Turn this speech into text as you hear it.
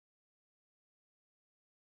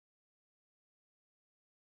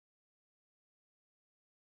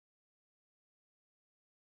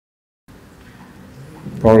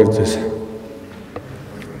Պարք ձեզ։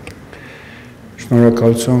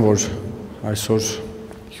 Շնորհակալություն, որ այսօր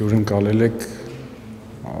հյուրընկալել եք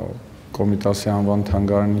Կոմիտասի անվան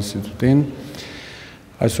թանգարան-ինստիտուտին։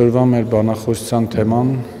 Այսօրվա մեր բանախոսության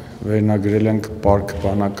թեման վերնագրել ենք Պարք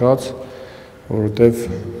բանակաց, որովհետև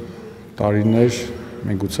տարիներ,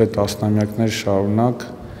 միգուցե տասնամյակներ շարունակ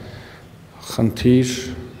խնդիր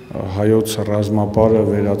հայոց ռազմապարը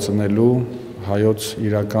վերածնելու, հայոց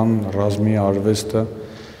իրական ռազմի արվեստը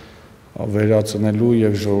վերածնելու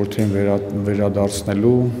և ժողովրդին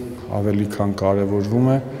վերադարձնելու ավելի քան կարևորվում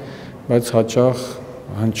է, բայց հաճախ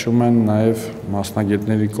հնչում են նաև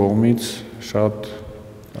մասնագետների կողմից շատ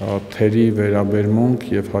թերի վերաբերմունք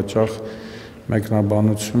և հաճախ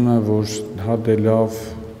մեկնաբանությունը, որ հա դե լավ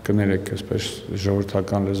կներեք, այսպես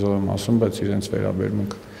ժողովրդական լեզվով եմ ասում, բայց իրենց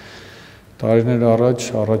վերաբերմունք։ Տարիներ առաջ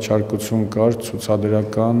առաջարկություն կար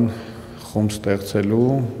ցուցադրական խումբ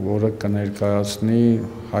ստեղծելու, որը կներկայացնի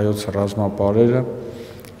հայոց ռազմապարերը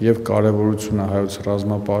և կարևորությունը հայոց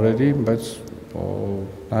ռազմապարերի, բայց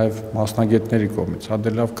նաև մասնագետների կողմից։ Հա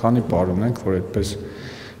դե լավ քանի պար ունենք, որ այդպես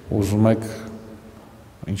ուզում եք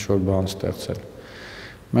ինչ-որ բան ստեղծել։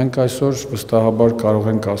 Մենք այսօր վստահաբար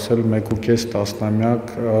կարող ենք ասել 1.5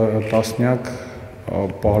 տասնյակ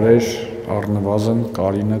պարեր առնվազն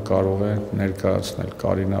Կարինը կարող է ներկայացնել,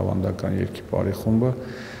 Կարին ավանդական երգի-պարի խումբը։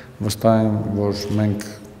 Վստահ եմ, որ մենք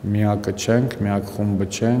միակը չենք, միակ խումբը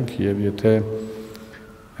չենք, և եթե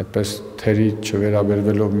այդպես թերի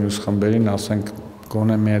չվերաբերվելով մյուս խմբերին, ասենք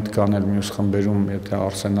գոնե մի հետ կանել մյուս խմբերում, եթե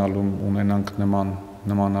արսենալում ունենանք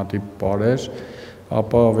նմանատիպ պարեր,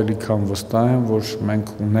 ապա ավելի քան վստահ եմ, որ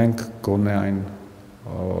մենք ունենք գոնե այն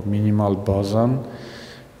մինիմալ բազան,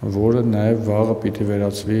 որը նաև վաղը պիտի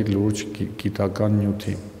վերածվի լուրջ գիտական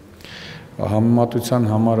նյութի։ Համեմատության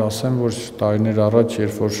համար ասեմ, որ տարիներ առաջ,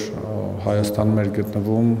 երբ որ Հայաստանում էր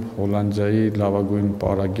գտնվում Հոլանդիայի լավագույն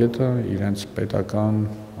պարագետը, իրենց պետական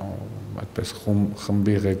այդպես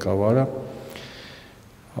խմբի ղեկավարը,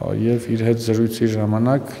 և իր հետ զրույցի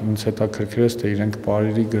ժամանակ ինձ հետաքրքրեց, թե իրենք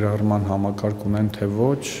պարերի գրառման համակարգ ունեն, թե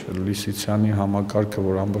ոչ, Լիսիցյանի համակարգը,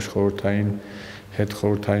 որ ամբողջ խորհրդային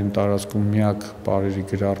հետխորհրդային տարածքում միակ պարերի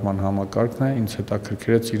գրառման համակարգն է, ինձ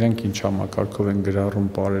հետաքրքրեց իրենք ինչ համակարգով են գրառում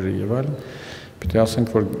պարերը և այլն։ Պիտի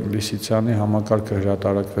ասենք, որ Լիսիցյանի համակարգը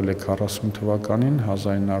հրատարակվել է 40 թվականին,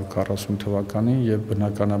 1940 թվականին, և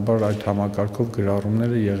բնականաբար այդ համակարգով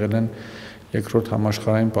գրառումները եղել են Երկրորդ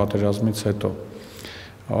համաշխարհային պատերազմից հետո։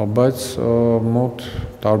 Բայց մոտ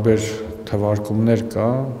տարբեր թվարկումներ կա,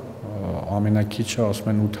 ամենակիչը ասում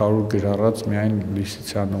են 800 գրառած միայն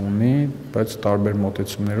Լիսիցյանը ունի, բայց տարբեր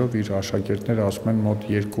մոտեցումներով իր աշակերտները ասում են մոտ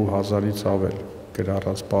 2000-ից ավել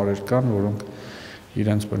գրառած պարեր կան, որոնք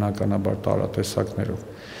իրենց բնականաբար տարատեսակներով։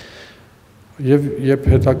 Եվ երբ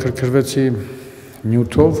հետաքրքրվեցի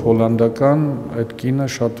նյութով հոլանդական, այդ կինը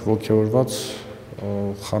շատ ոգևորված,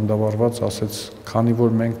 խանդավառված ասեց, քանի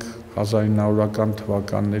որ մենք 1900-ական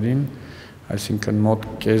թվականներին, այսինքն մոտ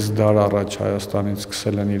կես դար առաջ Հայաստանից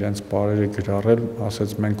սկսել են իրենց պարերը գրառել,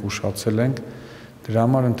 ասեց մենք ուշացել ենք, դրա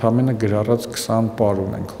համար ընդամենը գրառած 20 պար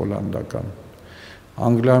ունենք հոլանդական։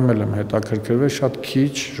 Անգլիայում եմ հետաքրքրվել, շատ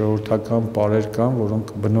քիչ ժողովրդական պարեր կան,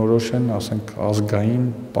 որոնք բնորոշ են, ասենք ազգային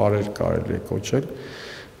պարեր կարելի է կոչել։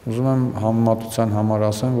 Ուզում եմ համեմատության համար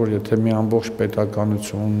ասեմ, որ եթե մի ամբողջ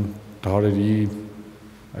պետականություն դարերի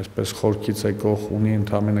այսպես խորքից եկող ունի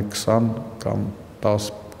ընդամենը 20 կամ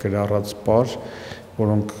 10 գրառած պար,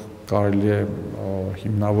 որոնք կարելի է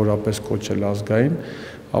հիմնավորապես կոչել ազգային,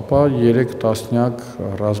 ապա 3 տասնյակ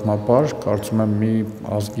ռազմապար, կարծում եմ մի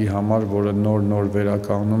ազգի համար, որը նոր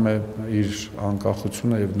վերականգնում է իր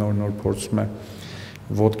անկախությունը և նոր փորձում է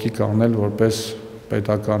ոտքի կանգնել որպես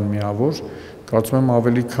պետական միավոր, կարծում եմ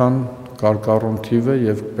ավելի քան կարկառուն թիվ է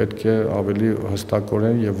և պետք է ավելի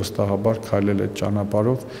հստակորեն և վստահաբար քայլել այդ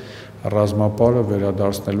ճանապարհով ռազմապարը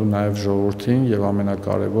վերադարձնելու նաև ժողովրդին և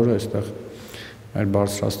ամենակարևորը այստեղ մեր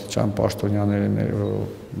բարձրաստիճան պաշտոնյաները,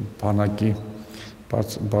 բանակի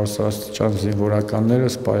բարձրաստիճան զինվորականները,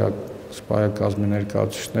 սպայակազմի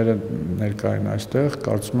ներկայացուցիչները ներկա են այստեղ,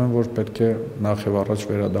 կարծում եմ, որ պետք է նախ և առաջ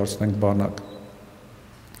վերադարձնենք բանակ։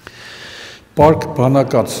 Պարք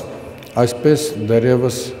բանակաց, այսպես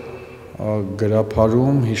դեռևս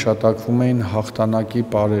գրափարում հիշատակվում էին հաղթանակի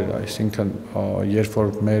պարեր, այսինքն երբ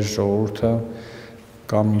որ մեր ժողովուրդը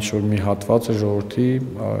կամ ինչ-որ մի հատվածը ժողովրդի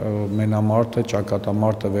մենամարտը,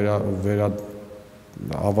 ճակատամարտը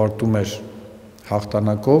ավարտում էր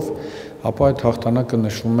հաղթանակով, ապա այդ հաղթանակը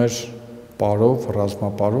նշվում էր պարով,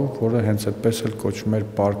 ռազմապարով, որը հենց այդպես էլ կոչվում էր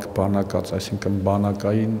Պարք բանակաց, այսինքն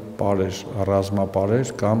բանակային պարեր,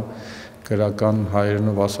 ռազմապարեր կամ գրական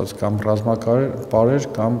հայերենով ասած կամ ռազմապարեր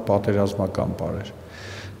կամ պատերազմական պարեր։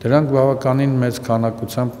 Դրանք բավականին մեծ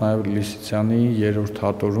քանակությամբ նաև Լիսիցյանի երրորդ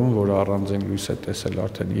հատորում, որը առանձին լույս է տեսել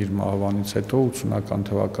արդեն իր մահվանից հետո 80-ական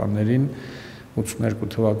թվականներին, 82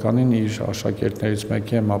 թվականին իր աշակերտներից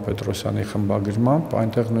մեկի Էմմա Պետրոսյանի խմբագրմամբ,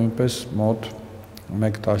 այնտեղ նույնպես մոտ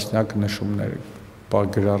 1 տասնյակ նշումներ,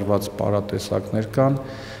 գրառված պարատեսակներ կան,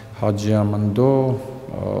 Հաջիամնդո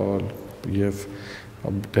և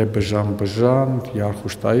Դեբժան,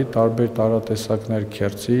 Յարխուշտայի տարբեր տարատեսակներ,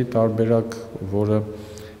 Քերծի տարբերակ, որը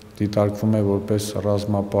դիտարկվում է որպես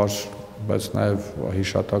ռազմապար, բայց նաև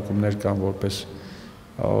հիշատակումներ կան որպես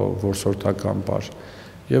որսորդական պար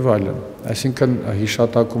եւ այլն։ Այսինքն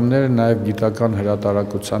հիշատակումները նաև գիտական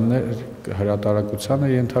հրատարակության է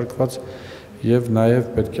ենթարկված եւ նաև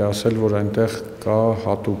պետք է ասել, որ այնտեղ կա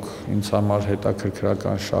հատուկ ինձ համար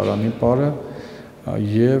հետաքրքրական Շարանի պարը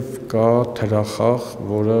եւ կա թրախաղ,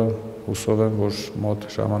 որը հուսով եմ, որ մոտ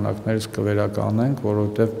ժամանակներից կվերականգնենք,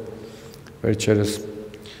 որովհետեւ վերջերս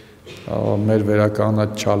մեր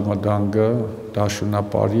վերականգնած Չալմդանգը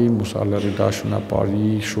դաշունապարի, Մուսալերի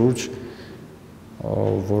դաշունապարի շուրջ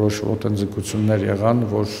որոշ ոտնձգություններ եղան,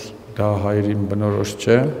 որ դա հայերին բնորոշ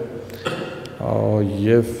չէ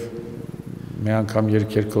եւ մի անգամ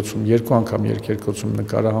երկու անգամ երկերկոցում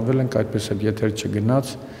նկարահանվել ենք, այդպես էլ եթեր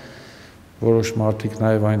չգնաց, որոշ մարդիկ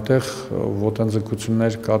նաև այնտեղ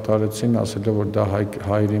ոտնձգություններ կատարեցին, ասելով, որ դա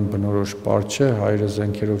հայերին բնորոշ պար չէ, հայերը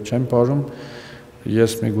զենքերով չեն պարում,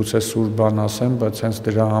 ես միգուցե սուր բան ասեմ, բայց հենց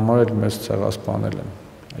դրա համար էլ մեզ ցեղասպանել են։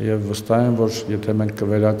 Եվ վստահ եմ, որ եթե մենք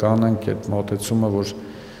կվերականգնենք այդ մոտեցումը, որ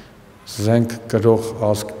զենք կրող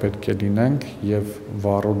ազգ պետք է լինենք եւ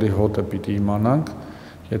վառոդի հոտը պիտի իմանանք,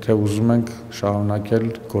 եթե ուզում ենք շարունակել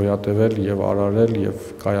գոյատևել եւ արարել եւ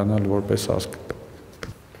կայանալ որպես ազգ։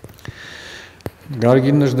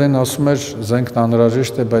 Գարգին Նժդեն ասում էր, զենքն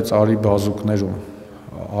անհրաժեշտ է, բայց արի բազուկներում։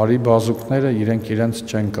 Արի բազուկները իրենց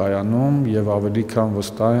չեն կայանում եւ ավելի քան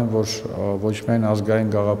վստահ եմ, որ ոչ միայն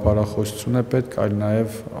ազգային գաղափարախոսություն է պետք, այլ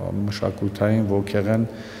նաեւ մշակութային ոգեղեն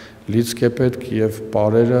լիցք է պետք եւ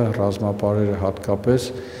պարերը, ռազմապարերը հատկապես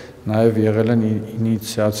նաեւ եղել են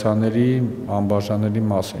ինիցիացիաների անբաժանելի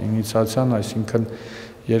մասը։ Ինիցիացիան, այսինքն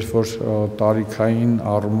երբ որ տարիքային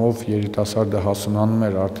առումով երիտասարդը հասունանում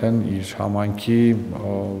էր արդեն իր համայնքի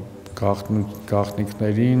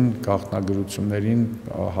գաղտնիքներին, գաղտնագրություններին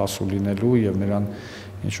հասու լինելու եւ նրան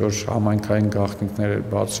ինչ որ համայնքային գաղտնիքներ էր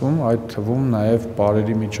բացվում, այդ թվում նաեւ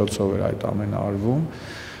պարերի միջոցով էր այդ ամենը արվում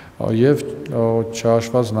եւ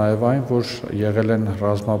չհաշված նաեւ այն, որ եղել են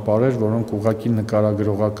ռազմապարեր, որոնք ուղղակի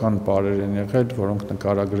նկարագրողական պարեր են եղել, որոնք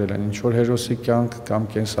նկարագրել են ինչ որ հերոսի կյանք կամ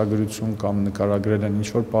կենսագրություն կամ նկարագրել են ինչ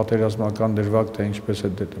որ պատերազմական դրվագ, թե ինչպես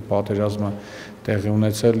է պատերազմը տեղի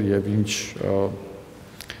ունեցել եւ ինչ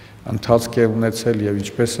ընթացք է ունեցել եւ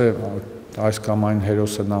ինչպես է այս կամ այն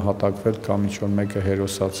հերոսը նահատակվել կամ ինչ որ մեկը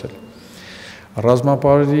հերոսացել։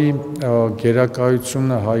 Ռազմապարերի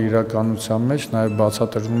գերակայությունը հայ իրականության մեջ նաեւ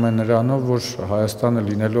բացատրվում է նրանով, որ Հայաստանը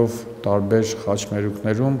լինելով տարբեր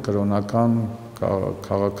խաչմերուկներում կրոնական,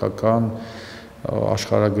 քաղաքական,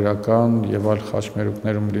 աշխարհագրական եւ այլ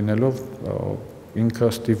խաչմերուկներում լինելով ինքը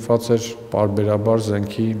ստիպված էր պարբերաբար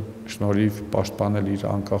զենքի շնորհիվ պաշտպանել իր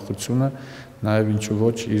անկախությունը, նաև ինչու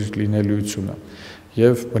ոչ իր լինելիությունը։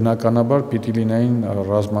 Եվ բնականաբար պիտի լինեին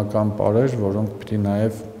ռազմական պարեր, որոնք պիտի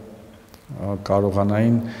նաև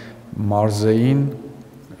կարողանային մարզեին,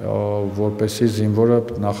 որպեսզի զինվորը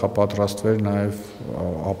նախապատրաստվեր նաև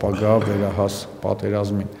ապագա վերահաս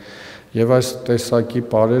պատերազմին։ Եվ այս տեսակի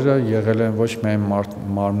պարերը եղել են ոչ միայն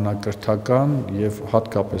մարմնակրթական եւ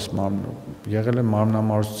հատկապես եղել են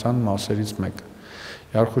մարմնամարզության մասերից մեկը։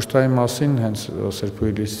 Յարխուշտայի մասին հենց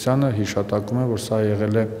Սրբուհի Լիսիցյանը հիշատակում է, որ սա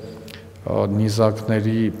եղել է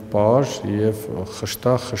նիզակների պար եւ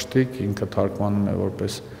խշտիկ, ինքը թարգմանում է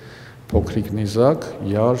որպես փոքրիկ նիզակ,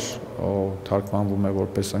 յար թարգմանվում է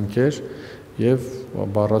որպես ընկեր եւ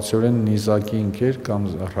բառացիորեն նիզակի ընկեր կամ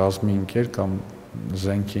ռազմի ընկեր կամ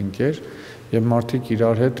զենքի ընկեր եւ մարդիկ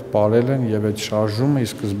իրար հետ պարել են եւ այդ շարժումը ի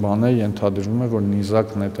սկզբանե ենթադրվում է, որ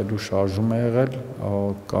նիզակ նետելու շարժում է եղել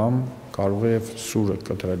կամ կարող է եւ սուրը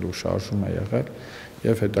կտրելու շարժում է եղել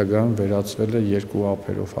եւ հետագայում վերածվել է երկու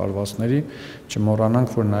ափերով հարվածների,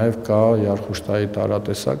 չմոռանանք, որ նաեւ կա Յարխուշտայի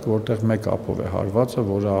տարատեսակ, որտեղ մեկ ափով է հարվածը,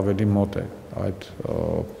 որը ավելի մոտ է այդ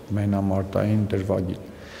մենամարտային դրվագին։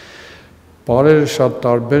 Պարերը շատ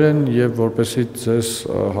տարբեր են եւ որպեսզի ձեզ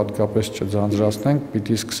հատկապես չձանձրացնենք,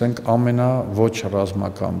 պիտի սկսենք ամենաոչ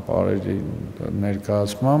ռազմական պարերի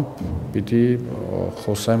ներկայացմամբ, պիտի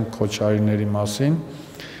խոսեմ քոչարիների մասին,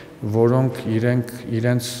 որոնք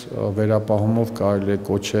իրենց վերապահումով կարելի է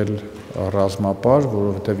կոչել ռազմապար,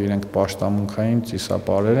 որովհետև իրենք պաշտամունքային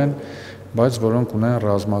ծիսապարեր են, բայց որոնք ունեն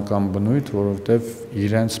ռազմական բնույթ, որովհետև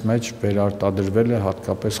իրենց մեջ վերարտադրվել է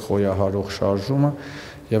հատկապես խոյահարող շարժումը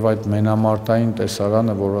եւ այդ մենամարտային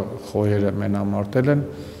տեսարանը, որը խոյերը մենամարտել են,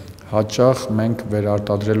 հաճախ մենք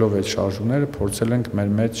վերարտադրելով այդ շարժումները փորձել ենք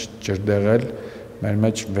մեր մեջ ջրդեղել, մեր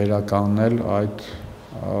մեջ վերականգնել այդ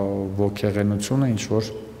ոգեղենությունը, ինչ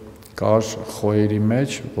որ կար խոյերի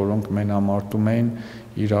մեջ, որոնք մենամարտում էին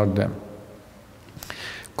իրար դեմ։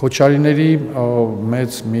 Քոչարիների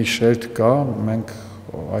մեծ մի շերտ կա, մենք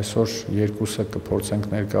այսօր երկուսը կփորձենք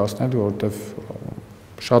ներկայացնել, որովհետև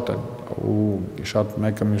շատ են ու շատ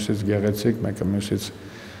մեկը մյուսից գեղեցիկ, մեկը մյուսից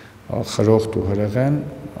խրոխտ ու հրեղեն,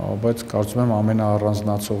 բայց կարծում եմ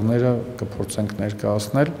ամենաառանձնացողները կփորձենք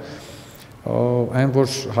ներկայացնել։ Այն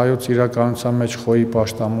որ հայոց իրականության մեջ խոյի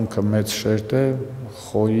պաշտամունքը մեծ շերտ է,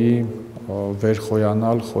 խոյի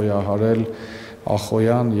վերխոյանալ, խոյահարել,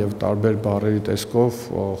 ախոյան եւ տարբեր բառերի տեսքով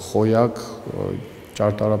խոյակ,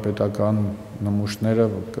 ճարտարապետական նմուշները,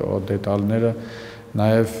 դետալները,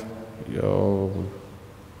 նաեւ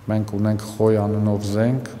մենք ունենք խոյ անունով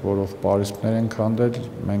զենք, որով պարիսպներ են քանդել,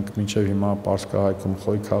 մենք մինչև հիմա Պարսկահայքում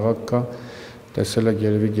խոյ քաղաք կա, տեսել եք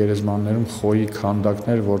երևի գերեզմաններում խոյի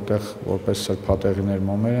քանդակներ, որտեղ որպես սրբատեղիներ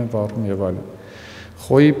մոմեր են վառում եւ այլն։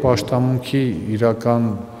 Խոյի պաշտամունքի իրական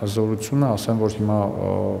հզորությունը, ասեմ, որ հիմա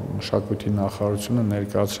մշակույթի նախարարությունը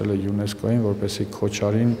ներկայացրել է ՅՈՒՆԵՍԿՕ-ին, որպեսզի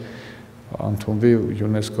Քոչարին ընդունվի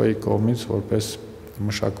ՅՈՒՆԵՍԿՕ-ի կողմից որպես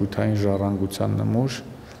մշակութային ժառանգության նմուշ,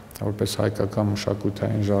 որպես հայկական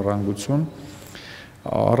մշակութային ժառանգություն։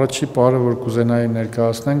 Առաջի պարը, որ կուզենայի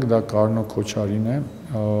ներկայացնենք, դա Կարինո Քոչարին է,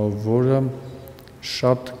 որը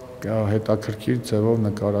շատ հետաքրքիր ձևով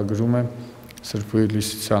նկարագրում է Սրբույի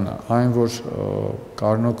Լիսիցյանը, այն որ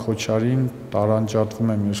Կարինո Քոչարին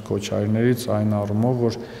տարանջատվում է մյուս քոչարիներից այն առումով,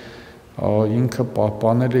 որ ինքը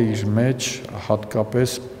պահպանել է իր մեջ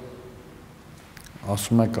հատկապես,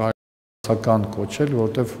 ասում է կարիական կոչել,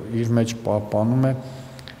 որտեղ իր մեջ պահպանում է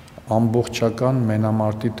ամբողջական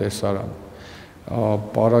մենամարտի տեսարան։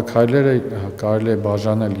 Պարաքայլերը կարելի է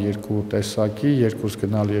բաժանել երկու տեսակի, երկուս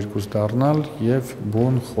գնալ, երկուս դառնալ եւ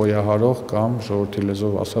բուն խոյահարող կամ ժողովրդի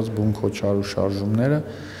լեզվով ասած բուն քոչարու շարժումները,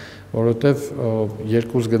 որովհետեւ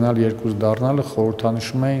երկուս գնալ, երկուս դառնալը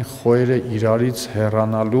խորհրդանշում էին խոյերը իրարից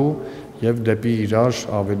հեռանալու եւ դեպի իրար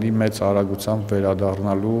ավելի մեծ արագությամբ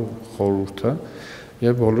վերադառնալու խորհուրդը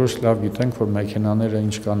եւ բոլորս լավ գիտենք, որ մեքենաները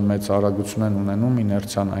ինչքան մեծ արագություն են ունենում,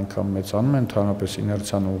 իներցիան այնքան մեծանում է, ընդհանրապես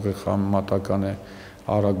իներցիան ուղիղ համեմատական է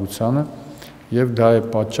արագությանը եւ դա է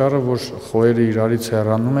պատճառը, որ խոյերը իրարից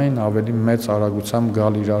հեռանում էին ավելի մեծ արագությամբ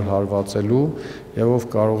գալ իրար հարվածելու եւ ով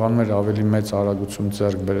կարողանում էր ավելի մեծ արագություն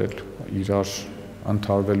ձեռք բերել իրար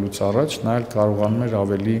ընդհարվելուց առաջ, նա էլ կարողանում էր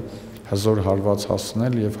ավելի հզոր հարված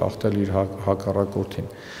հասցնել եւ հաղթել իր հակառակորդին։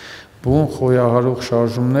 Բուն խոյահարող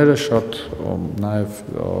շարժումները շատ նաեւ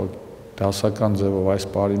դասական ձևով այս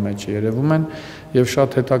բարի մեջ երևում են եւ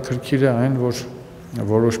շատ հետաքրքիր է այն, որ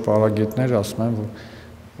որոշ պարագետներ ասում են, որ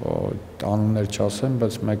անուններ չասեմ,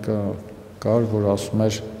 բայց մեկը կար, որ ասում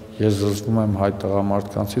էր ես զզվում եմ հայ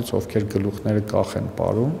տղամարդկանցից, ովքեր գլուխները կախ են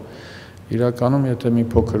ապարում։ Իրականում, եթե մի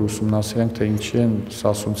փոքր ուսումնասիրենք, թե ինչի են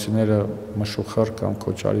սասունցիները մշուխար կամ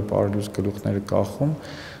քոչարի պարելուց գլուխները կախում,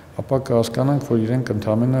 ապա կհասկանանք, որ իրենք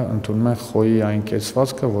ընդամենը ընդունում են խոյի այն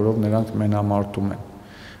կեցվածքը, որով նրանք մենամարտում են։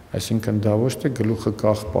 Այսինքն դա ոչ թե գլուխը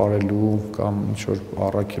կախ պարելու կամ ինչ-որ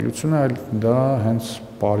առաքելություն, այլ դա հենց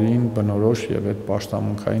պարին բնորոշ եւ այդ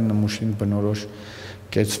պաշտամունքային նմուշին բնորոշ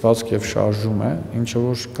կեցվածք եւ շարժում է, ինչը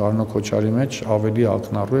որ Կարինո Քոչարի մեջ ավելի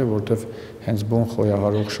ակնառու է, որտեվ հենց բուն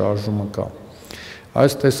խոյահարող շարժումը կա։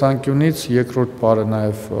 Այս տեսանկյունից երկրորդ պարը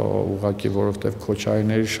նաեւ ուղղակի, որովհետեւ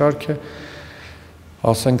քոչարիների շարք է,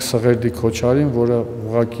 ասենք Սղերդի Քոչարին, որը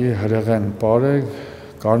ուղղակի հրեղեն պար է,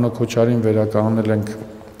 Կարինո Քոչարին վերականգնել ենք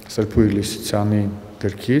Սրբույի Լիսիցյանի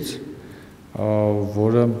գրքից,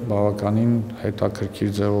 որը բավականին հետաքրքիր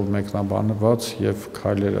ձևով մեկնաբանված եւ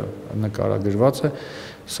քայլերը նկարագրված է։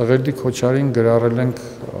 Սղերդի Քոչարին գրառել ենք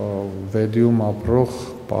Վեդիում ապրող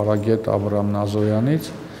պարագետ Աբրահամ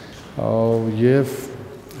Նազոյանից եւ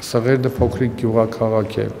Սղերդը փոքրիկ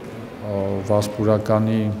գյուղաքաղաք է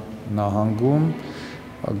Վասպուրականի նահանգում,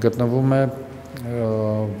 գտնվում է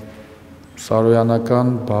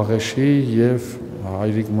Սարոյանական Բաղեշի եւ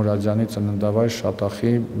Հայրիկ Մուրադյանի ծննդավայր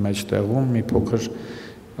Շատախի մեջտեղում մի փոքր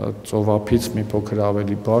ծովափից մի փոքր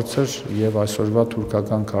ավելի բարձր եւ այսօրվա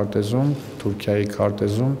թուրքական քարտեզում, Թուրքիայի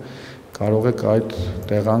քարտեզում կարող եք այդ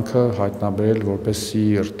տեղանքը հայտնաբերել որպես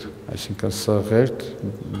Սիիրտ, այսինքն Սղերդ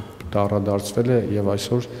դառադարձվել է եւ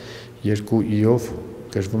այսօր երկու ի-ով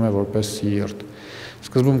գրվում է որպես Սիիրտ։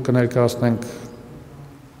 Սկզբում կներկայացնենք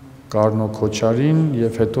Կարինո Քոչարին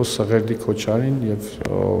եւ հետո Սղերդի Քոչարին եւ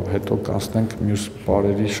հետո կանցնենք մյուս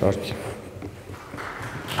բարերի շարքին։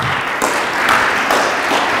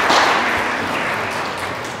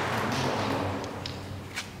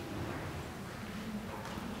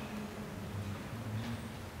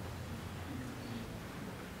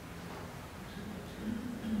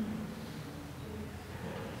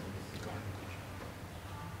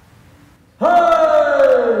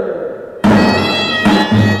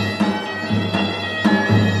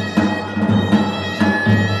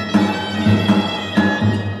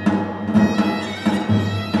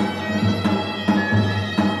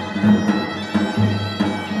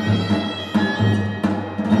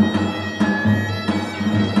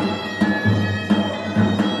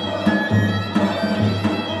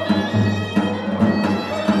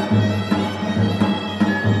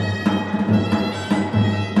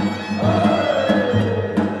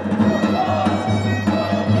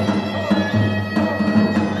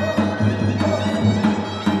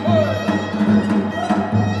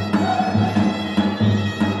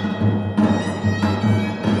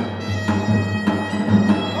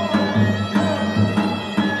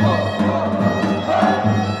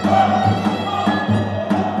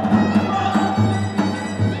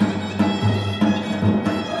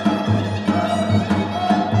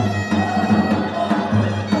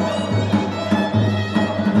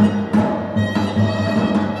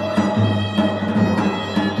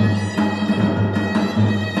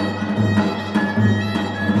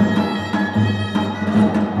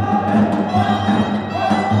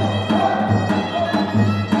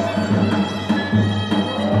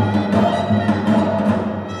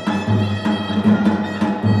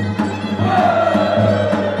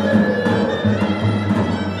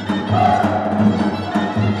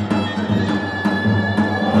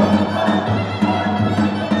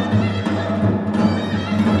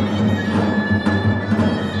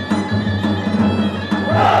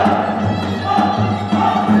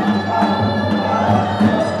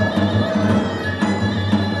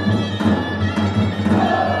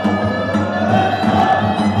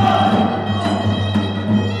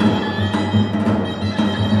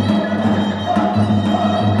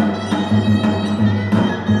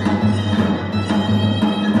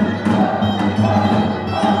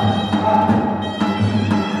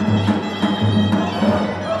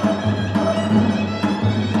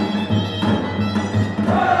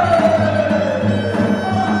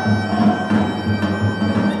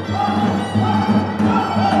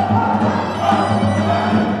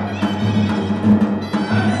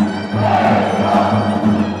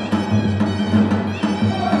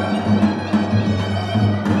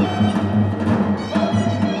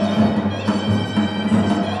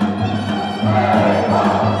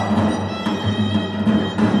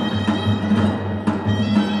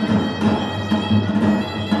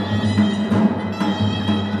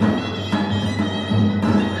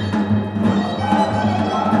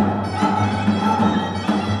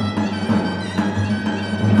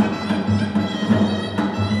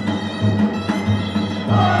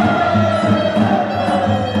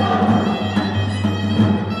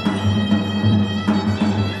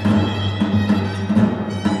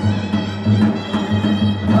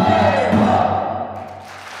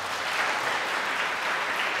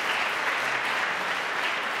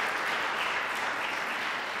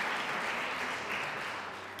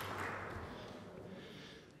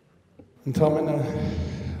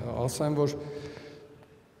 Ընդհանրապես ասեմ, որ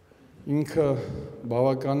ինքը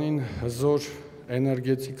բավականին հզոր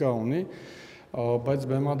էներգետիկա ունի, բայց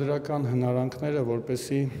բեմադրական հնարանքները,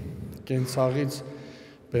 որպեսզի կենցաղից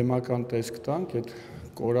բեմական տեսք տանք, այդ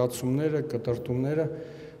կորացումները, կտրտումները,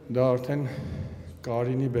 դա արդեն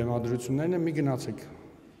Կարինի բեմադրություններն են, մի գնացեք։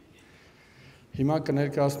 Հիմա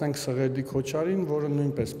կներկայացնենք Սղերդի Քոչարին, որը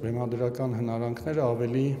նույնպես բեմադրական հնարանքները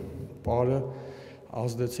ավելի պարը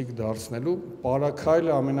ազդեցիկ դարձնելու։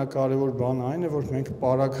 Պարաքայլը ամենակարևոր բանը այն է, որ մենք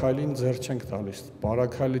պարաքայլին ձեռ չենք տալիս։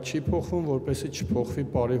 Պարաքայլը չի փոխվում, որպեսզի չփոխվի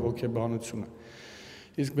պարի հոգեբանությունը։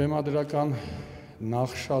 Իսկ բեմադրական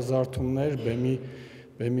նախշազարդումներ,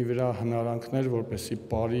 բեմի վրա հնարանքներ, որպեսզի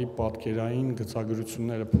պարի պատկերային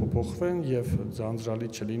գծագրությունները փոփոխվեն եւ ձանձրալի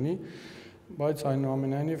չլինի, բայց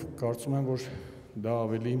այնուամենայնիվ կարծում եմ, որ դա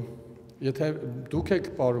ավելի, եթե դուք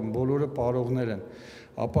եք պարում, բոլորը պարողներ են,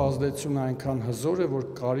 ապա ազդեցությունը այնքան հզոր է, որ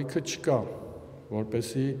կարիքը չկա,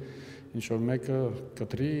 որպեսզի ինչ-որ մեկը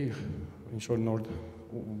կտրի, ինչ-որ նոր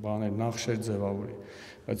բաներ, նախշեր ձևավորի։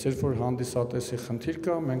 Բայց երբ որ հանդիսատեսի խնդիր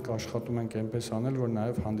կա, մենք աշխատում ենք այնպես անել, որ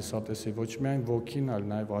նաև հանդիսատեսի ոչ միայն ոգին, այլ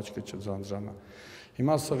նաև աչքը չձանձրանա։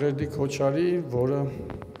 Հիմա Սղերդի Քոչարի, որը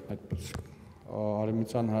այդպես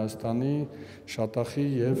Արևմտյան Հայաստանի Շատախի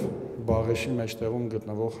եւ Բաղեշի մեջտեղում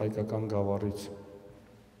գտնվող հայկական գավառից։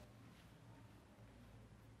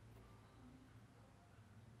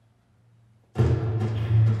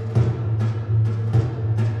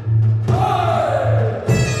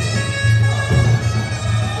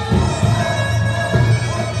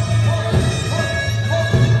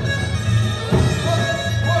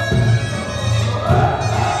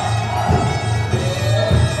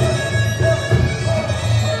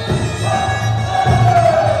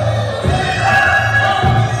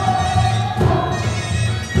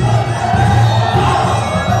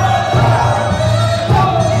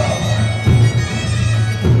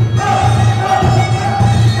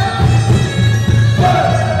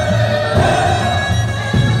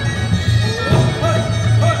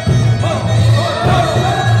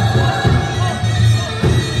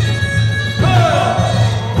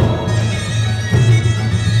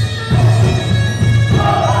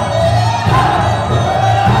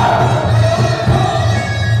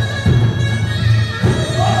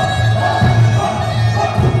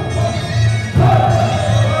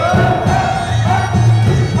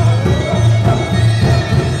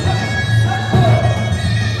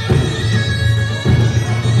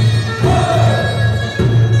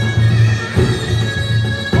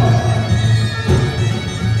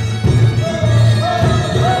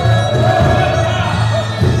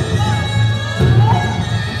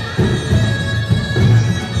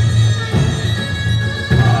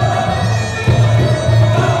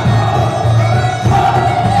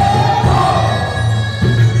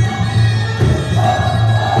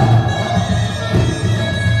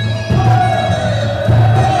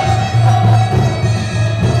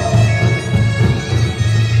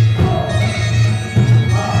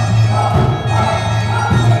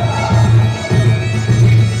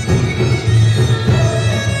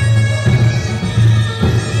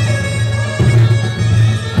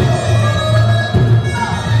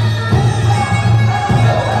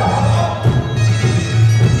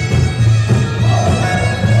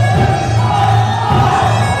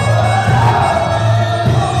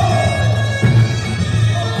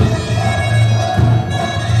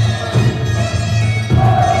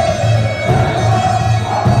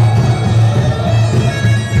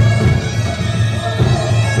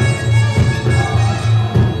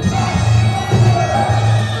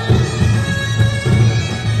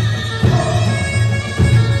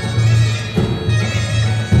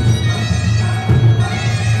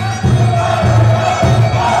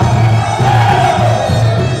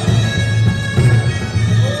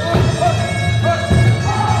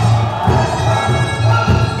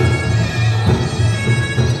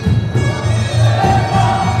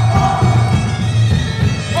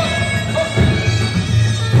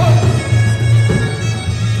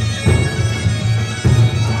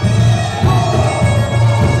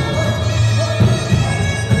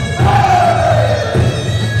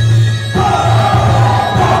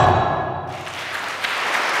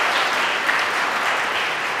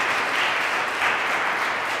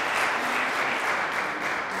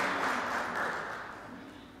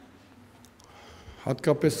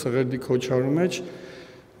 Հատկապես Սղերդի Քոչարու մեջ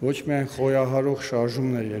ոչ միայն խոյահարող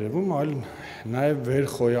շարժումն է երևում, այլ նաև վեր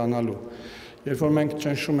խոյանալու։ Երբ որ մենք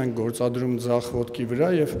ճնշում ենք գործադրում ձախ ոտքի վրա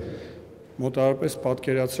եւ մոտավորապես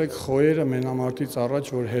պատկերացրեք խոյերը մենամարտից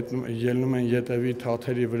առաջ, որ ելնում են ետևի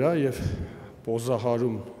թաթերի վրա եւ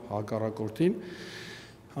պոզահարում հակառակորդին,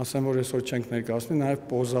 ասեմ, որ այսօր չենք ներկայացնի, նաև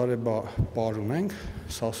պոզարե պար ունենք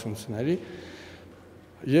սասունցիների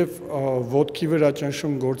եւ ոտքի վրա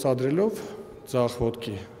ճնշում գործադրելով ձախ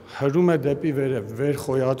ոտքի հրում է դեպի վերև վեր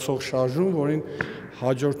խոյացող շարժում, որին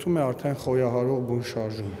հաջորդում է արդեն խոյահարող բուն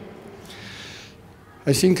շարժում։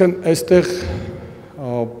 Այսինքն այստեղ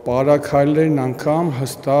պարաքայլերն անգամ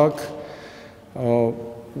հստակ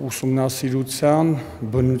ուսումնասիրության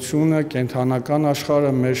բնությունը, կենթանական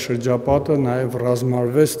աշխարհը, մեր շրջապատը, նաև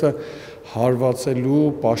ռազմարվեստը հարվածելու,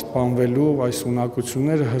 պաշտպանվելու այս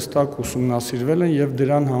ունակությունները հստակ ուսումնասիրվել են եւ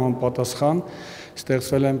դրան համապատասխան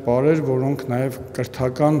ստեղծվել են պարեր, որոնք նաև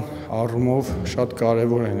կրթական առումով շատ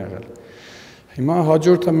կարևոր են եղել։ Հիմա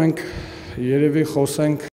հաջորդը մենք երևի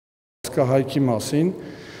խոսենք հայքի մասին։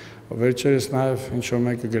 Վերջերս նաև ինչ-որ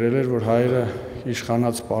մեկը գրել էր, որ հայերը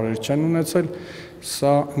իշխանած պարեր չեն ունեցել,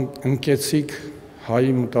 սա ընկեցիկ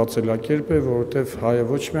հայի մտածելակերպ է, որովհետև հայը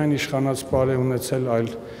ոչ միայն իշխանած պար է ունեցել,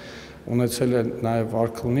 այլ ունեցել է նաև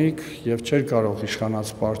արքունիկ եւ չէր կարող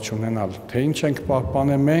իշխանած պար չունենալ։ Թե ինչ ենք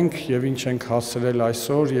պահպանել մենք եւ ինչ ենք հասցրել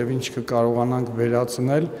այսօր եւ ինչ կկարողանանք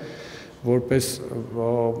վերացնել որպես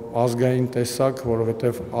ազգային տեսակ,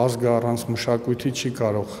 որովհետև ազգը առանց մշակույթի չի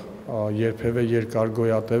կարող երբևէ երկար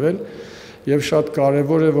գոյատևել եւ շատ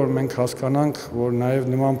կարեւոր է որ մենք հասկանանք որ նաեւ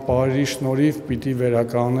նման պարերի շնորհիվ պիտի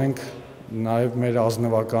վերականգնենք նաեւ մեր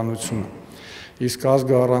ազնվականությունը իսկ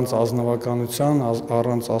ազգը առանց ազնվականության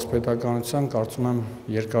առանց ասպետականության կարծում եմ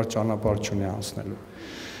երկար ճանապարհ չունի անցնելու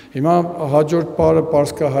հիմա հաջորդ պարը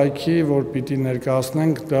պարսկահայքի որ պիտի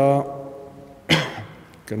ներկայացնենք դա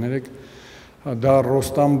կներեք դա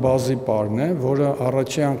Ռոստամ բազի պարն է որը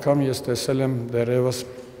առաջի անգամ ես տեսել եմ դեռևս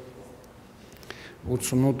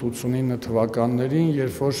 88-89 թվականներին,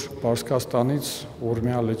 երբ որ Պարսկաստանից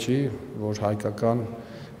Ուրմիա լճի, որ հայկական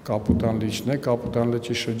Կապուտան լիճն է, Կապուտան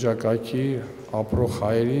լճի շրջակայքի ապրող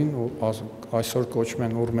հայերին, այսօր կոչվում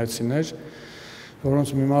են ուրմեցիներ,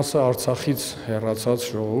 որոնց մի մասը Արցախից հեռացած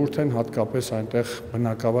ժողովուրդ են, հատկապես այնտեղ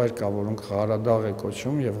բնակավայր կա, որոնք Ղարադաղ է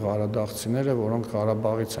կոչվում եւ Ղարադաղցիները, որոնք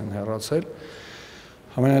Ղարաբաղից են հեռացել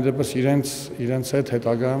Համենայնդեպս իրենց հետ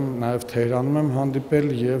հետագայում նաև Թեհրանում եմ հանդիպել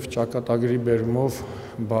եւ ճակատագրի բերումով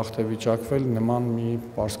բախտ է վիճակվել նման մի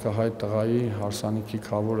պարսկահայ տղայի հարսանիքի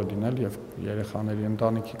քավորը լինել եւ երեխաների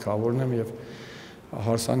ընտանիքի քավորն եմ եւ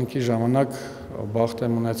հարսանիքի ժամանակ բախտ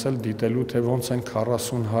եմ ունեցել դիտելու թե ոնց են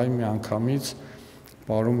 40 հայ միանգամից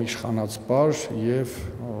պարում իշխանած պար եւ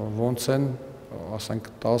ոնց են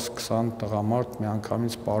ասենք 10-20 տղամարդ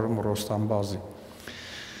միանգամից պարում Ռոստամ բազի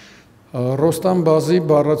Ռոստամ բազի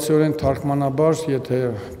բառացիորեն թարգմանաբար, եթե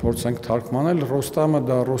փորձենք թարգմանել, Ռոստամը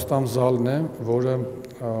դա Ռոստամ զալն է, որը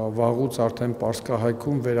վաղուց արդեն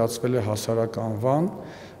պարսկահայքում վերածվել է հասարակ անվան,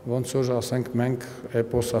 ոնց որ ասենք մենք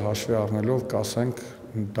էպոսը հաշվի առնելով կասենք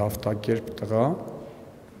դավտակերպ տղա,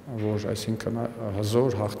 որ այսինքն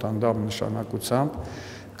հզոր հաղթանդամ նշանակությամբ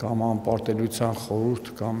կամ անպարտելիության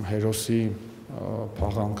խորհուրդ կամ հերոսի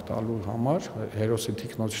փաղանք տալու համար, հերոսի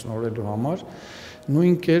թիկնոց շնորհելու համար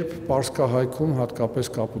նույն կերպ Պարսկահայքում, հատկապես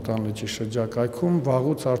Կապուտան լճի շրջակայքում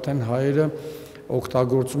վաղուց արդեն հայերը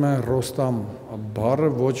օգտագործում են Ռոստամ բառը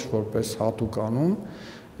ոչ որպես հատուկ անուն,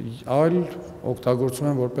 այլ օգտագործում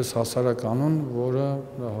են որպես հասարակ անուն, որը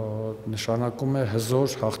նշանակում է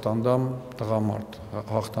հզոր հաղթանդամ տղամարդ,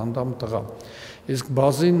 հաղթանդամ տղա։ Իսկ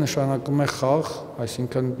բազի նշանակում է խաղ,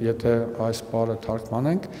 այսինքն եթե այս բառը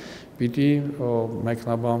թարգմանենք, պիտի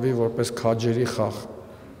մեկնաբանվի որպես քաջերի խաղ։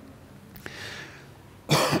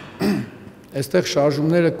 Այստեղ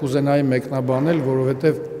շարժումները կուզենայի մեկնաբանել,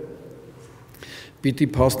 որովհետև պիտի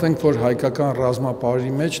փաստենք, որ հայկական ռազմապարերի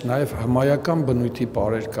մեջ նաև հմայական բնույթի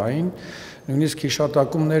պարեր կային, նույնիսկ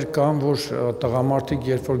հիշատակումներ կան, որ տղամարդիկ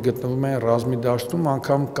երբ որ գտնվում են ռազմի դաշտում,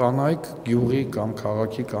 անգամ կանայք, գյուղի կամ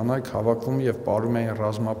քաղաքի կանայք հավաքվում եւ պարում էին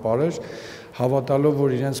ռազմապարեր, հավատալով,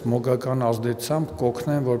 որ իրենց մոգական ազդեցությամբ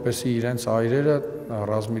կօգնեն, որպեսզի իրենց այրերը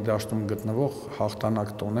ռազմի դաշտում գտնվող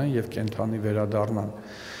հաղթանակ տոնեն եւ կենթանի վերադառնան։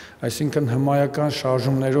 Այսինքն հմայական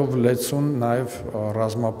շարժումներով լեցուն նաև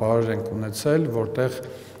ռազմապարեր ենք ունեցել, որտեղ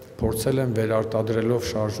փորձել են վերարտադրելով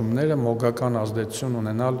շարժումները մոգական ազդեցություն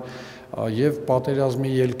ունենալ եւ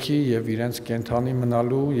պատերազմի ելքի եւ իրենց կենթանի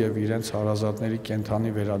մնալու եւ իրենց հարազատների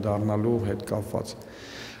կենթանի վերադառնալու հետ կապված։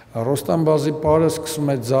 Ռոստամ բազի պարը սկսում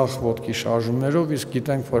է ձախ ոտքի շարժումներով, իսկ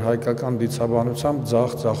գիտենք, որ հայկական դիցաբանությամբ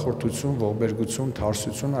ձախ, ձախորդություն, ողբերգություն,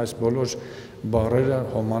 թարսություն այս բոլոր բառերը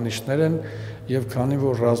հոմանիշներ են եւ քանի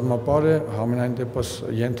որ ռազմապար է, համենայն դեպս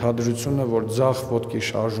ենթադրությունը, որ ձախ ոտքի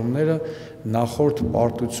շարժումները նախորդ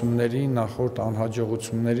պարտությունների, նախորդ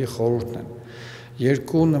անհաջողությունների խորհուրդն են։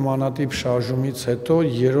 Երկու նմանատիպ շարժումից հետո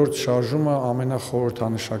երրորդ շարժումը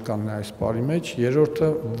ամենախորհրդանշականն է այս պարի մեջ, երրորդը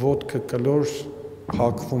ոտքը կլոր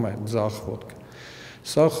հակվում է ձախ ոտքը։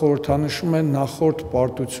 Սա խորհրդանշում է նախորդ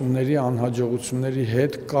պարտությունների անհաջողությունների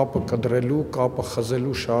հետ կապը կտրելու, կապը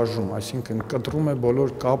խզելու շարժում, այսինքն կտրում է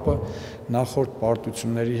բոլոր կապը նախորդ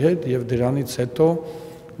պարտությունների հետ եւ դրանից հետո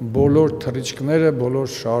բոլոր թռիչքները, բոլոր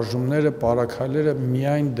շարժումները, պարաքայլերը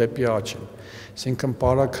միայն դեպի աճ են։ Այսինքն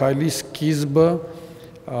պարաքայլի սկիզբը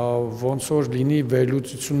ոնց որ լինի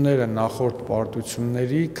վերլուծությունները նախորդ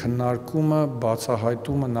պարտությունների, քննարկումը,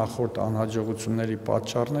 բացահայտումը նախորդ անհաջողությունների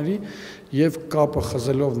պատճառների եւ կապը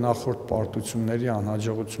խզելով նախորդ պարտությունների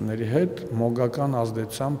անհաջողությունների հետ մոգական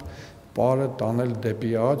ազդեցությամբ պարը տանել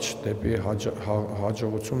դեպի աճ, դեպի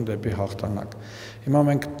հաջողություն, դեպի հաղթանակ։ Հիմա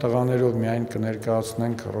մենք տղաներով միայն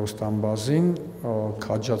կներկայացնենք Ռոստամբազին,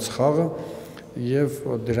 քաջած խաղը եւ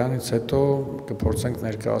դրանից հետո կփորձենք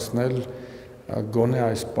ներկայացնել գոնե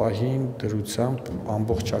այս պահին դրությամբ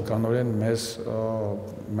ամբողջականորեն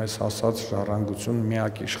մեզ հասած ժառանգություն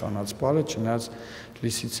միակ իշխանած պարը, չնայած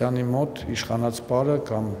Լիսիցյանի մոտ իշխանած պարը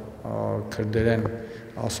կամ քրդերեն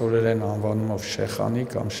ասորերեն անվանումով շեխանի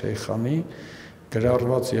կամ շեյխանի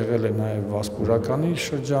գրառված եղել է նաև վասպուրականի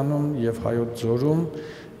շրջանում եւ հայոց ձորում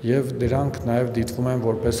եւ դրանք նաև դիտվում են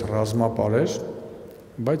որպես ռազմապարեր,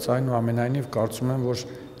 բայց այնուամենայնիվ կարծում եմ, որ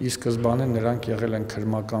ի սկզբանե նրանք եղել են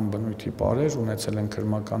քրմական բնույթի պարեր, ունեցել են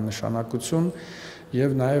քրմական նշանակություն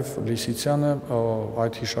եւ նաեւ Լիսիցյանը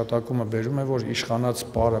այդ հիշատակումը բերում է, որ իշխանած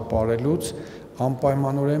պարը պարելուց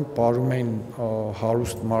անպայմանորեն պարում էին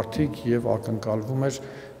հարուստ մարդիկ եւ ակնկալվում էր,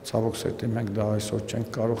 ցավոք սերտի մենք դա այսօր չենք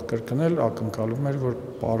կարող կրկնել, ակնկալվում էր, որ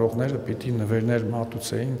պարողները պիտի նվերներ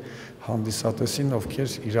մատուցեին հանդիսատեսին,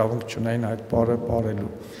 ովքեր իրավունք չունեին այդ պարը պարելու։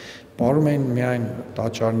 Պարում էին միայն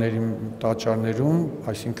տաճարներում,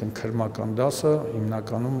 այսինքն քրմական դասը,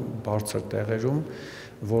 հիմնականում բարձր տեղերում,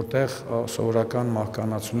 որտեղ սովորական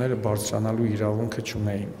մահկանացուները բարձրանալու իրավունքը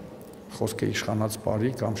չունեին։ Խոսքը իշխանած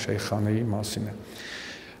պարի կամ շեյխանեի մասին է։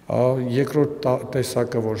 Երկրորդ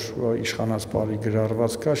տեսակը, որ իշխանած պարի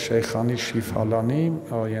գրառված կա, շեյխանի շիֆհալանի,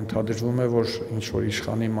 ենթադրվում է, որ ինչ-որ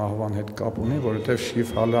իշխանի մահվան հետ կապ ունի, որովհետև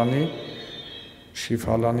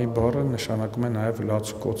շիֆհալանի բառը նշանակում է նաև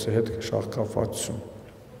լացուկոցի հետ շաղկապվածություն։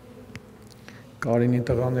 Կարինի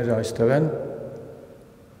տղաները այստեղ են։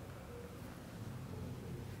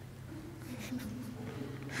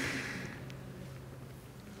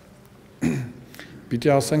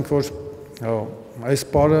 Պիտի ասենք, որ այս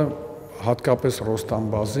պարը հատկապես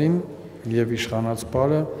Ռոստամբազին եւ իշխանած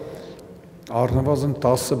պարը առնվազն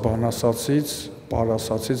 10 բանասացից,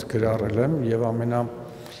 պարասացից գրառել եմ եւ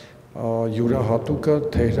յուրահատուկը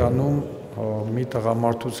Թեհրանում մի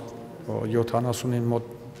տղամարդուց 70-ին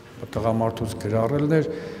մոտ տղամարդուց գրառելն էր,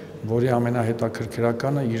 որի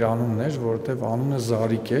ամենահետաքրքրականը իր անունն էր, որովհետև անունը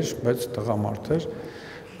Զարիկ էր, բայց տղամարդ էր,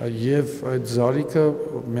 եւ այդ Զարիկը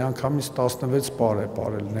միանգամից 16 պար է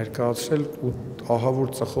պարել, ներկայացրել ու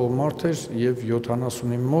ահավոր ծխող մարդ էր եւ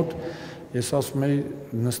 70-ի մոտ ես ասում եի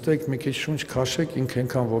նստեք մի քիչ շունչ քաշեք, ինքը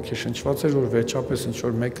այնքան ոգեշնչված էր, որ վերջապես ինչ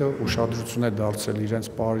որ մեկը ուշադրություն է դարձրել իրենց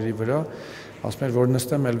պարերի վրա, ասում էր, որ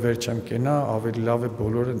նստեմ էլ վեր չեմ կենա, ավելի լավ է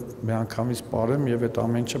բոլորը միանգամից պարեմ եւ այդ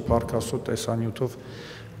ամեն ինչը Պարք Աստծո տեսանյութով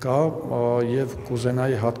կա եւ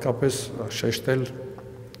կուզենայի հատկապես շեշտել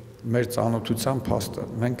մեր ծանոթության փաստը։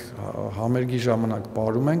 Մենք համերգի ժամանակ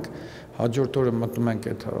պարում ենք, հաջորդ օրը մտնում ենք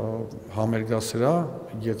այդ համերգասրահ,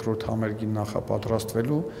 երկրորդ համերգին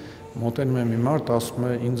նախապատրաստվելու, մոտենում է մի մարդ, ասում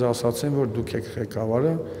է, ինձ ասացին, որ դուք եք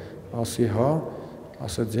ղեկավարը, ասի հա,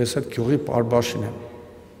 ասեց, ես այդ գյուղի պարբաշին եմ։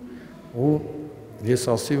 Ու ես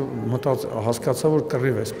ասի, հասկացա, որ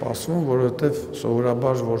կռիվ է սպասվում, որովհետև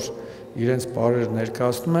սովորաբար, որ իրենց պարեր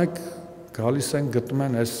ներկայացնում եք, գալիս են, գտնում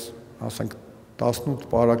են այս, ասենք, 18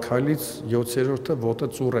 պարաքայլից 7-րդը ոտը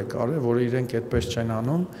ծուռ է կարել, որը իրենք այդպես չեն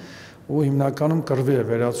անում, ու հիմնականում կռվի է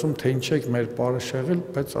վերածում, թե ինչ եք մեր պարը շեղել,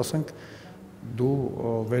 բայց ասենք դու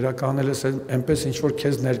վերականգնել ես այնպես ինչ որ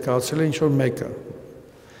քեզ ներկայացել է ինչ որ մեկը։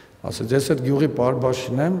 Ասեց, ես այդ գյուղի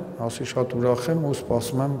պարբաշին եմ, ասի շատ ուրախ եմ ու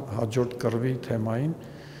սպասում եմ հաջորդ կռվի թեմային,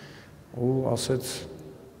 ու ասեց,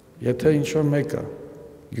 եթե ինչ որ մեկը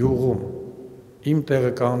գյուղում իմ տեղը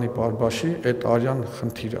կանի պարբաշի, այդ արյան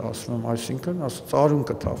խնդիրը ասում եմ, այսինքն ասած արուն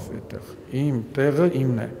կթափվի այդտեղ։ Իմ տեղը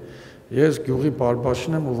իմն է։ Ես գյուղի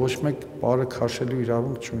պարբաշին եմ ու ոչ մեկ պարը քաշելու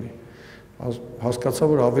իրավունք չունի։ Հասկացա,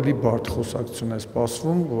 որ ավելի բարդ խոսակցություն է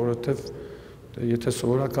սպասվում, որովհետև եթե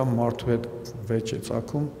սովորական մարդու հետ վեճ է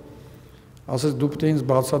ծագում, ասես դու պետք է ինձ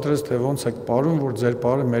բացատրես, թե ոնց եք պարում, որ ձեր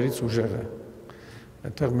պարը մերից ուժեղ է։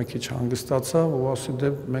 Այդտեղ մի քիչ հանգստացա ու ասի դե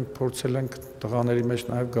մենք փորձել ենք տղաների մեջ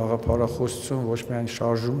նաև գաղափարախոսություն, ոչ միայն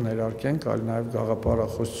շարժում ներարկենք, այլ նաև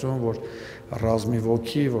գաղափարախոսություն, որ ռազմի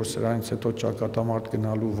ոգի, որ սրանից հետո ճակատամարտ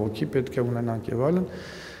գնալու ոգի պետք է ունենանք եւ այլն։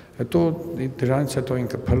 Հետո դրանից հետո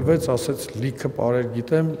ինքը փլվեց, ասեց լիքը պարեր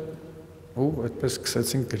գիտեմ, ու այդպես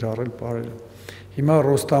սկսեցինք գրառել բարերը։ Հիմա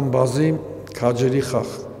Ռոստամ բազի քաջերի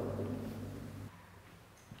խաղ։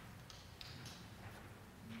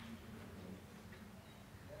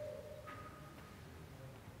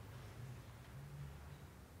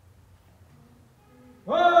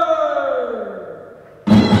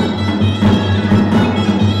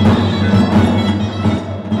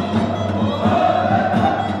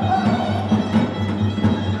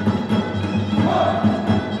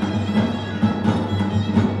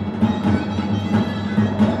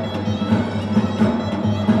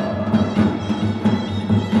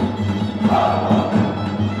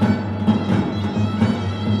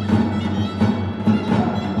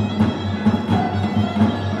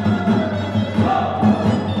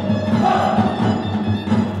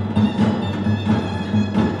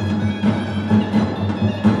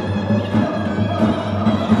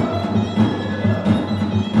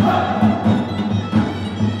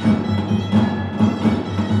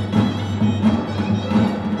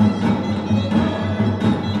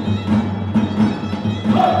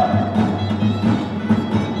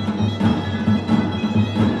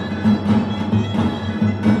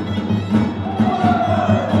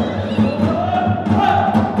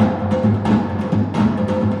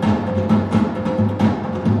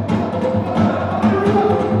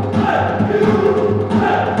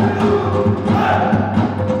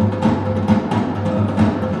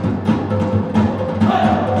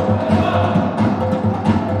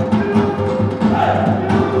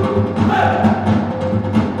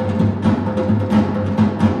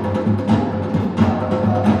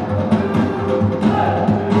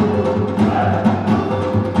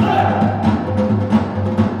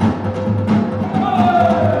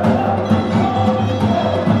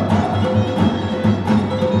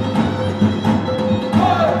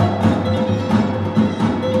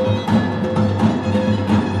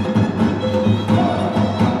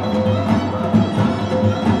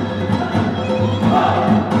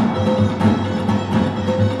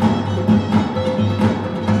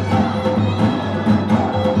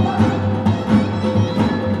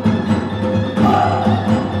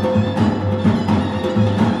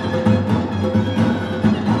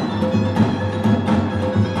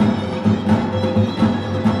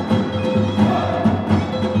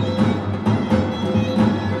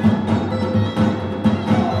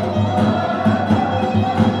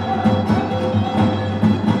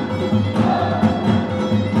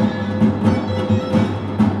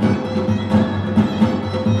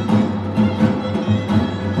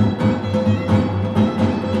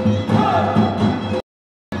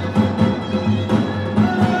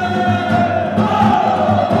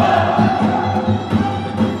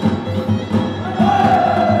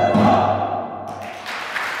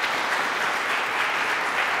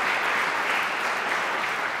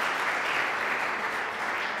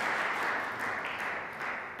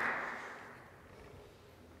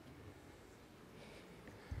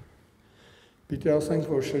 Պիտի ասենք,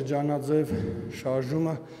 որ շրջանաձև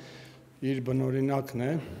շարժումը իր բնօրինակն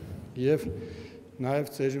է և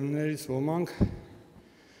նաև ծերունիներից ոմանք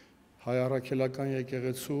հայ առաքելական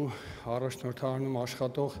եկեղեցու առաջնորդարանում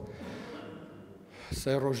աշխատող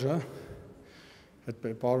Սերոժը,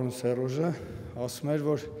 պարոն Սերոժը, ասում էր,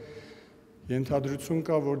 որ ենթադրություն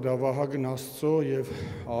կա, որ դա Վահագն Աստծո և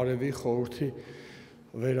Արևի խորհրդի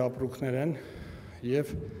վերապրուկներ են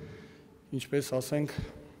և ինչպես ասենք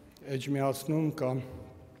էջմիածնում կամ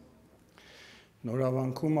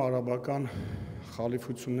նորավանքում արաբական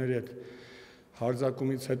խալիֆությունների հետ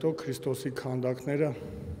հարձակումից հետո Քրիստոսի քանդակները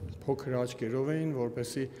փոքր աչքերով էին,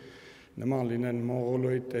 որպեսզի նման լինեն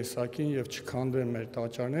Մոնղոլոյի տեսակին և չքանդեն մեր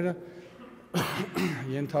տաճարները,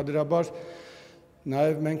 ենթադրաբար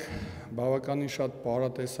նաև մենք բավականին շատ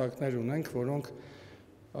պարատեսակներ ունենք, որոնք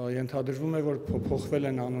ենթադրվում է, որ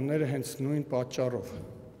փոփոխվել են անունները հենց նույն պատճառով։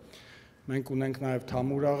 Մենք ունենք նաև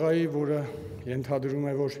Թամուր աղայի, որը ենթադրում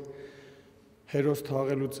է, որ հերոս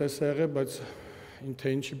թաղելու ծես է եղել, բայց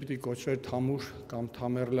թե ինչի պիտի կոչվեր Թամուր կամ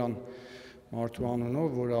Թամերլան մարդու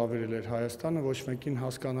անունով, որը ավերել էր Հայաստանը, ոչ մեկին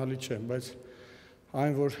հասկանալի չէ, բայց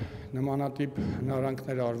այն, որ նմանատիպ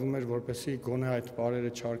հնարանքներ արվում էր, որպեսզի գոնե այդ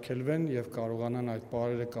պարերը չարգելվեն և կարողանան այդ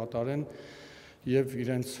պարերը կատարեն և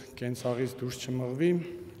իրենց կենցաղից դուրս չմղվի,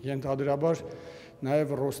 ենթադրաբար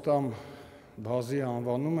նաև Ռոստամ բազի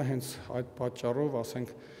անվանումը հենց այդ պատճառով, ասենք,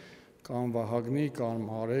 կամ Վահագնի, կամ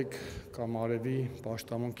Արեգ, կամ Արևի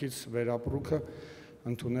պաշտամունքից վերապրուկը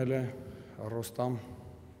ընդունել է Ռոստամ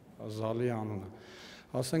զալի անունը։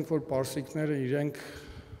 Ասենք, որ պարսիկները իրենք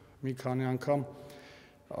մի քանի անգամ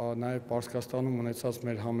նաև Պարսկաստանում ունեցած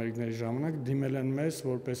մեր համերգների ժամանակ դիմել են մեզ,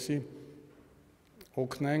 որպեսզի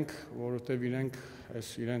օգնենք, որովհետև իրենք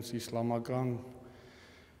իրենց իսլամական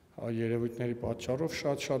երևույթների պատճառով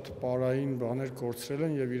շատ պարային բաներ կորցրել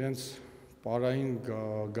են եւ իրենց պարային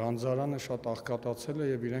գանձարանը շատ աղքատացել է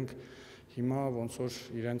եւ իրենք հիմա ոնց որ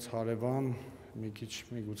իրենց հարևան մի քիչ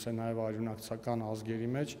միգուցե նաեւ արյունակցական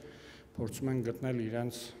ազգերի մեջ փորձում են գտնել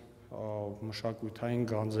իրենց մշակութային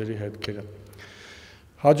գանձերի հետքերը։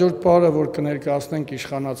 Հաջորդ պարը, որ կներկայացնենք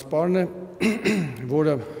իշխանած պարն է,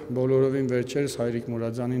 որը բոլորովին վերջերս Հայրիկ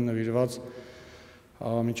Մուրադյանին նվիրված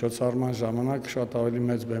միջոցառման ժամանակ շատ ավելի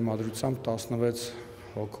մեծ բեմադրությամբ 16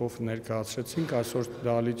 հոգով ներկայացրեցինք, այսօր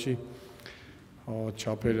դահլիճի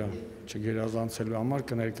չափերը չգերազանցելու համար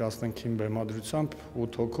կներկայացնենք իմ բեմադրությամբ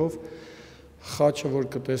 8 հոգով։ Խաչը, որ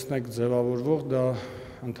կտեսնեք ձևավորվող, դա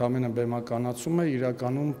ընդամենը բեմականացում է,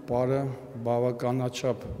 իրականում պարը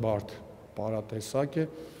բավականաչափ բարդ պարատեսակ է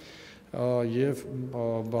եւ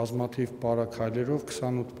բազմաթիվ պարաքայլերով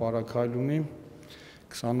 28 պարաքայլ ունի,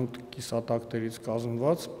 28 կիսատակտերից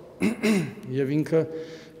կազմված եւ ինքը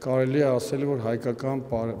կարելի է ասել, որ հայկական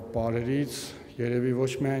պարերից երևի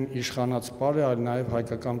ոչ միայն իշխանած պար է, այլ նաեւ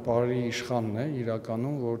հայկական պարերի իշխանն է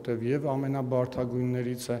իրականում, որովհետեւ եւ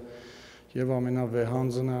ամենաբարդագույններից է եւ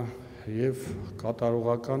ամենավեհանձնը եւ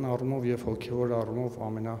կատարողական առումով եւ հոգեվոր առումով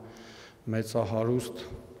ամենամեծահարուստ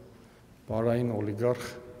պարային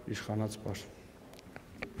օլիգարխ իշխանած պար։